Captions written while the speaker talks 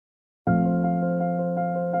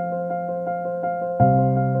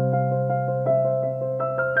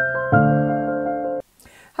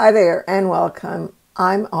Hi there and welcome.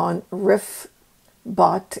 I'm on Riff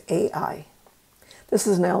Bot AI. This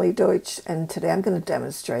is Nellie Deutsch, and today I'm going to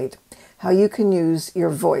demonstrate how you can use your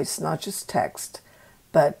voice, not just text,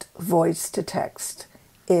 but voice to text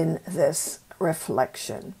in this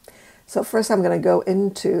reflection. So first I'm going to go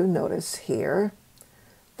into, notice here,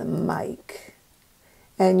 the mic,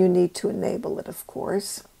 and you need to enable it, of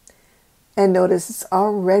course. And notice it's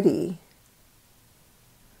already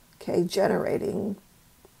generating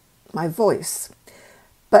my voice.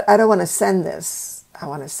 But I don't want to send this. I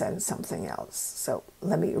want to send something else. So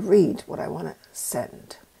let me read what I want to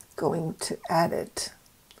send. Going to add it.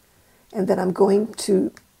 And then I'm going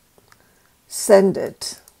to send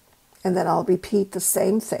it. And then I'll repeat the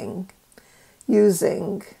same thing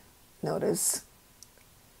using, notice,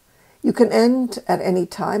 you can end at any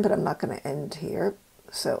time, but I'm not going to end here.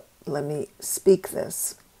 So let me speak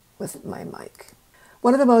this with my mic.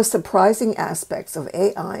 One of the most surprising aspects of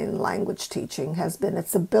AI in language teaching has been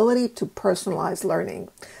its ability to personalize learning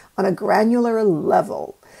on a granular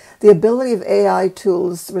level. The ability of AI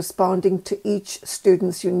tools responding to each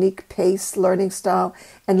student's unique pace, learning style,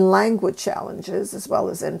 and language challenges, as well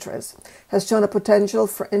as interests, has shown a potential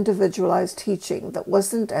for individualized teaching that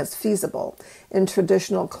wasn't as feasible in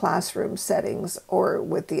traditional classroom settings or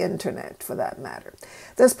with the internet, for that matter.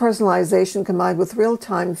 This personalization, combined with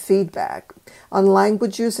real-time feedback on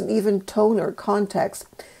language use and even tone or context,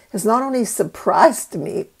 has not only surprised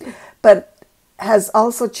me, but has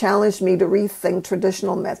also challenged me to rethink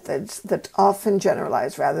traditional methods that often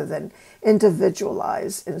generalize rather than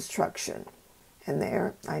individualize instruction. And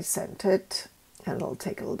there, I sent it, and it'll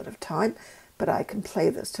take a little bit of time, but I can play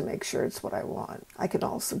this to make sure it's what I want. I can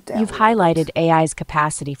also download You've highlighted AI's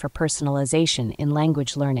capacity for personalization in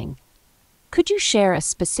language learning. Could you share a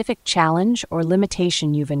specific challenge or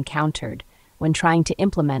limitation you've encountered when trying to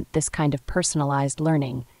implement this kind of personalized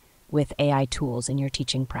learning with AI tools in your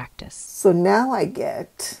teaching practice? So now I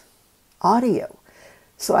get audio,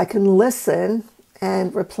 so I can listen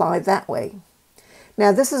and reply that way.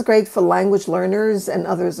 Now this is great for language learners and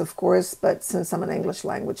others, of course, but since I'm an English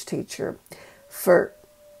language teacher, for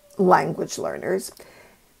language learners.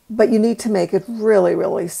 But you need to make it really,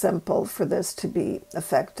 really simple for this to be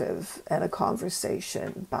effective and a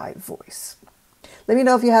conversation by voice. Let me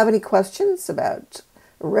know if you have any questions about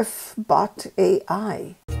Riff Bot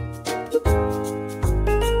AI.